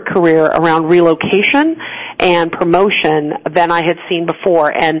corporate career around relocation and promotion than I had seen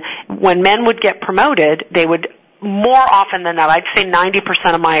before. And when men would get promoted, they would, more often than not, I'd say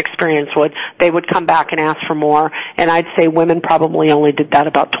 90% of my experience they would come back and ask for more, and I'd say women probably only did that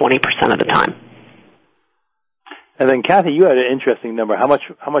about 20% of the time. And then, Kathy, you had an interesting number. How much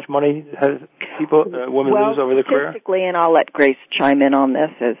money has women lose over their career? Statistically, and I'll let Grace chime in on this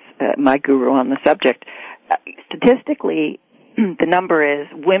as my guru on the subject. Statistically, the number is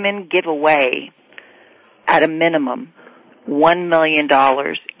women give away, at a minimum, $1 million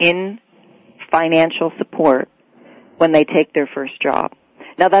in financial support when they take their first job.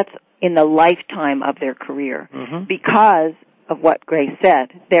 Now, that's in the lifetime of their career. Mm-hmm. Because of what Grace said,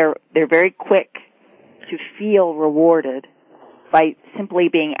 they're very quick to feel rewarded by simply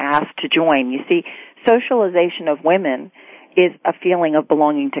being asked to join. You see, socialization of women is a feeling of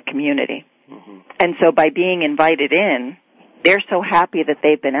belonging to community. Mm-hmm. And so by being invited in, they're so happy that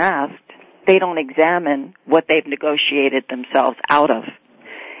they've been asked, they don't examine what they've negotiated themselves out of.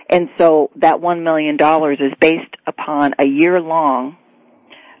 And so that $1 million is based upon a year-long,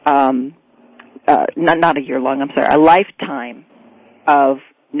 not a year-long, a lifetime of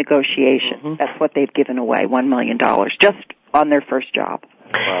negotiation. Mm-hmm. That's what they've given away, $1 million, just on their first job.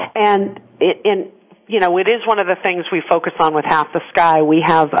 Wow. And it is one of the things we focus on with Half the Sky. We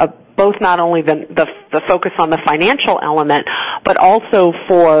have both not only the focus on the financial element, but also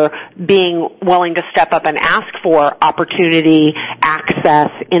for being willing to step up and ask for opportunity, access,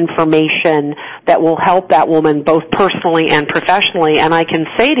 information that will help that woman both personally and professionally. And I can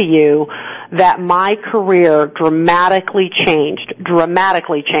say to you that my career dramatically changed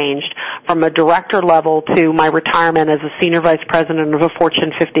from a director level to my retirement as a senior vice president of a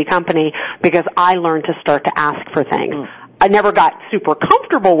Fortune 50 company because I learned to start to ask for things. I never got super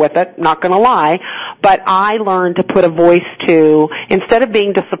comfortable with it, not going to lie, but I learned to put a voice to, instead of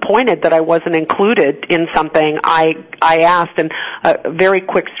being disappointed that I wasn't included in something, I asked. And a very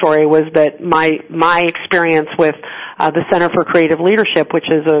quick story was that my experience with the Center for Creative Leadership,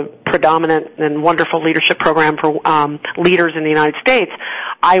 which is a predominant and wonderful leadership program for leaders in the United States,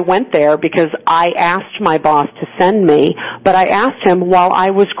 I went there because I asked my boss to send me, but I asked him while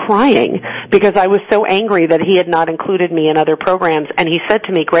I was crying because I was so angry that he had not included me in other programs. And he said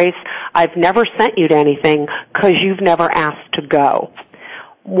to me, Grace, I've never sent you to anything because you've never asked to go.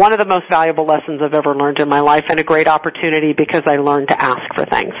 One of the most valuable lessons I've ever learned in my life, and a great opportunity because I learned to ask for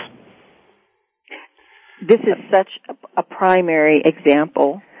things. This is such a primary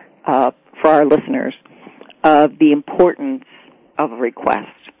example for our listeners of the importance of a request.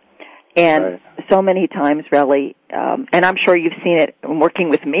 And so many times, really, and I'm sure you've seen it working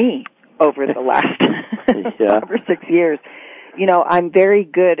with me over the last 5 or 6 years, I'm very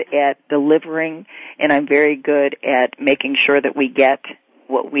good at delivering, and I'm very good at making sure that we get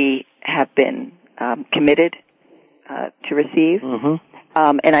what we have been committed to receive. Mm-hmm.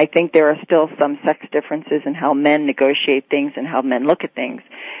 And I think there are still some sex differences in how men negotiate things and how men look at things.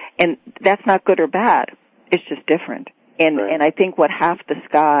 And that's not good or bad. It's just different. And I think what Half the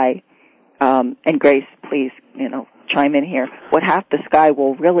Sky, and Grace, please, chime in here, what Half the Sky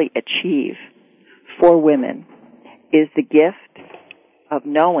will really achieve for women is the gift of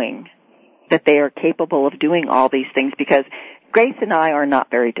knowing that they are capable of doing all these things, because Grace and I are not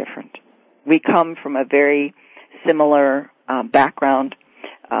very different. We come from a very similar background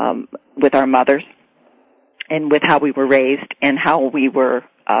with our mothers and with how we were raised and how we were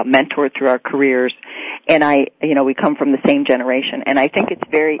mentored through our careers. And we come from the same generation. And I think it's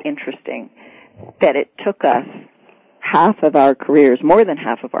very interesting that it took us half of our careers, more than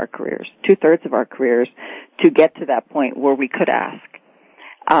half of our careers, 2/3 of our careers, to get to that point where we could ask.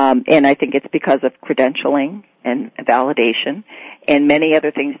 And I think it's because of credentialing and validation and many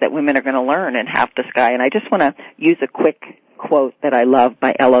other things that women are going to learn in Half the Sky. And I just want to use a quick quote that I love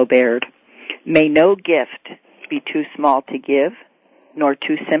by Ella Baird. May no gift be too small to give, nor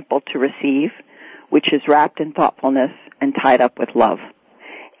too simple to receive, which is wrapped in thoughtfulness and tied up with love.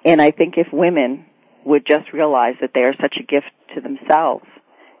 And I think if women would just realize that they are such a gift to themselves,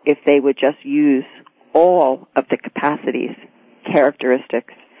 if they would just use all of the capacities,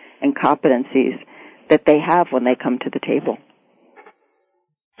 characteristics, and competencies that they have when they come to the table.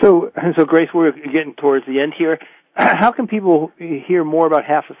 So Grace, we're getting towards the end here. How can people hear more about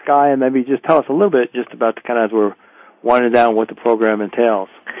Half the Sky, and maybe just tell us a little bit just about the kind of, as we're winding down, what the program entails?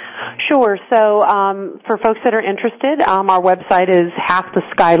 Sure. So for folks that are interested, our website is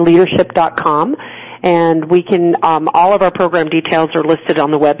halftheskyleadership.com. And we can, all of our program details are listed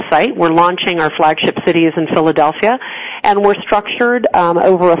on the website. We're launching our flagship city is in Philadelphia, and we're structured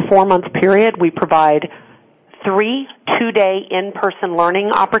over a 4-month period. We provide 3 2-day in-person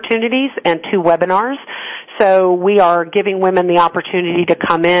learning opportunities and 2 webinars. So we are giving women the opportunity to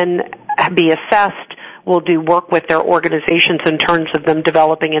come in, be assessed. We'll do work with their organizations in terms of them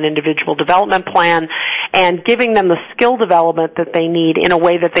developing an individual development plan and giving them the skill development that they need in a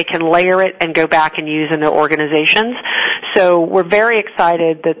way that they can layer it and go back and use in their organizations. So we're very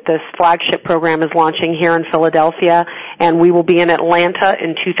excited that this flagship program is launching here in Philadelphia, and we will be in Atlanta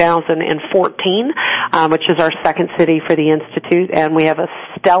in 2014, which is our second city for the Institute, and we have a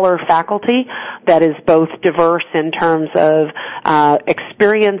stellar faculty that is both diverse in terms of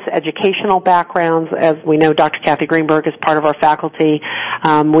experience, educational backgrounds. As we know, Dr. Kathy Greenberg is part of our faculty.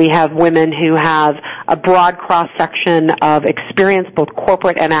 We have women who have a broad cross-section of experience, both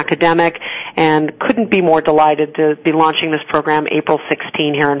corporate and academic, and couldn't be more delighted to be launching this program April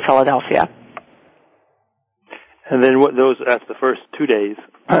 16 here in Philadelphia. And then that's the first 2 days,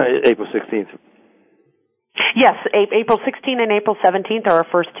 April 16th. Yes, April 16th and April 17th are our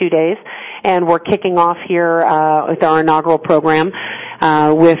first 2 days, and we're kicking off here with our inaugural program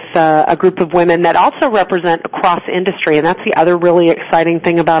with a group of women that also represent across industry. And that's the other really exciting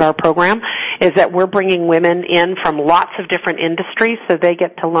thing about our program, is that we're bringing women in from lots of different industries, so they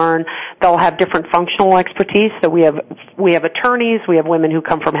get to learn. They'll have different functional expertise. So we have attorneys, we have women who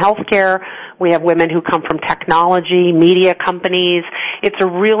come from healthcare, we have women who come from technology, media companies. It's a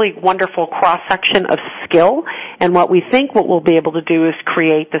really wonderful cross-section of skill, and what we'll be able to do is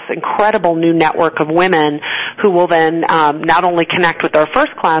create this incredible new network of women who will then not only connect with our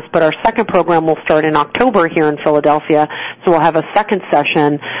first class, but our second program will start in October here in Philadelphia, so we'll have a second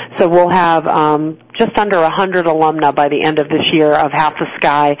session. So we'll have just under 100 alumna by the end of this year of Half the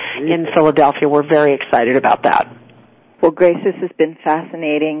Sky in Philadelphia. We're very excited about that. Well, Grace, this has been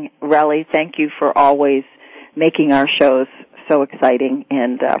fascinating. Relly, thank you for always making our shows so exciting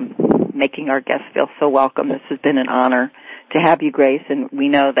and making our guests feel so welcome. This has been an honor to have you, Grace, and we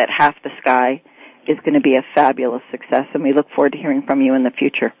know that Half the Sky is going to be a fabulous success, and we look forward to hearing from you in the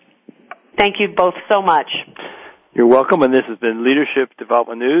future. Thank you both so much. You're welcome, and this has been Leadership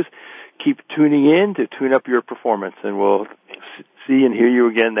Development News. Keep tuning in to tune up your performance, and we'll see and hear you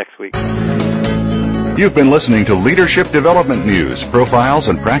again next week. You've been listening to Leadership Development News, profiles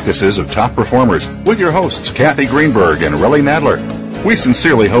and practices of top performers, with your hosts, Kathy Greenberg and Relly Nadler. We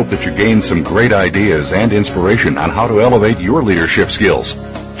sincerely hope that you gained some great ideas and inspiration on how to elevate your leadership skills.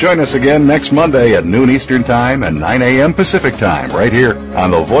 Join us again next Monday at noon Eastern Time and 9 a.m. Pacific Time right here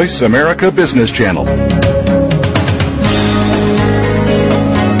on the Voice America Business Channel.